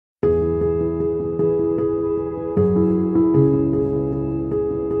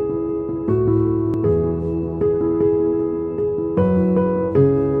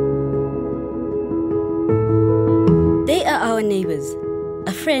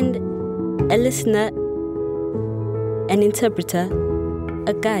friend, a listener, an interpreter,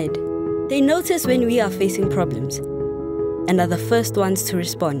 a guide. They notice when we are facing problems and are the first ones to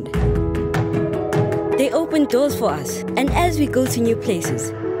respond. They open doors for us, and as we go to new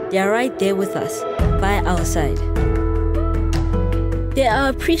places, they are right there with us, by our side. They are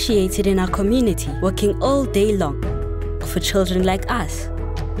appreciated in our community, working all day long for children like us.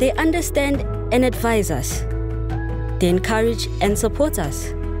 They understand and advise us. They encourage and support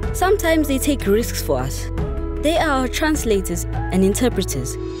us. Sometimes they take risks for us. They are our translators and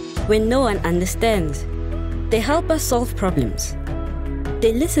interpreters when no one understands. They help us solve problems.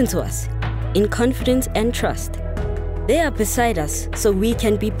 They listen to us in confidence and trust. They are beside us so we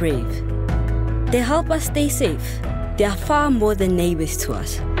can be brave. They help us stay safe. They are far more than neighbors to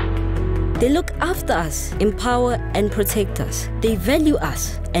us. They look after us, empower and protect us. They value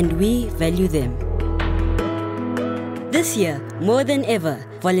us and we value them. This year, more than ever,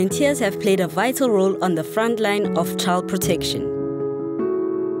 volunteers have played a vital role on the front line of child protection.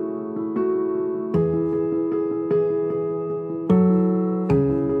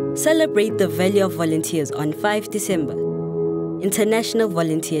 Celebrate the value of volunteers on 5 December, International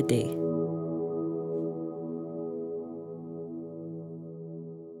Volunteer Day.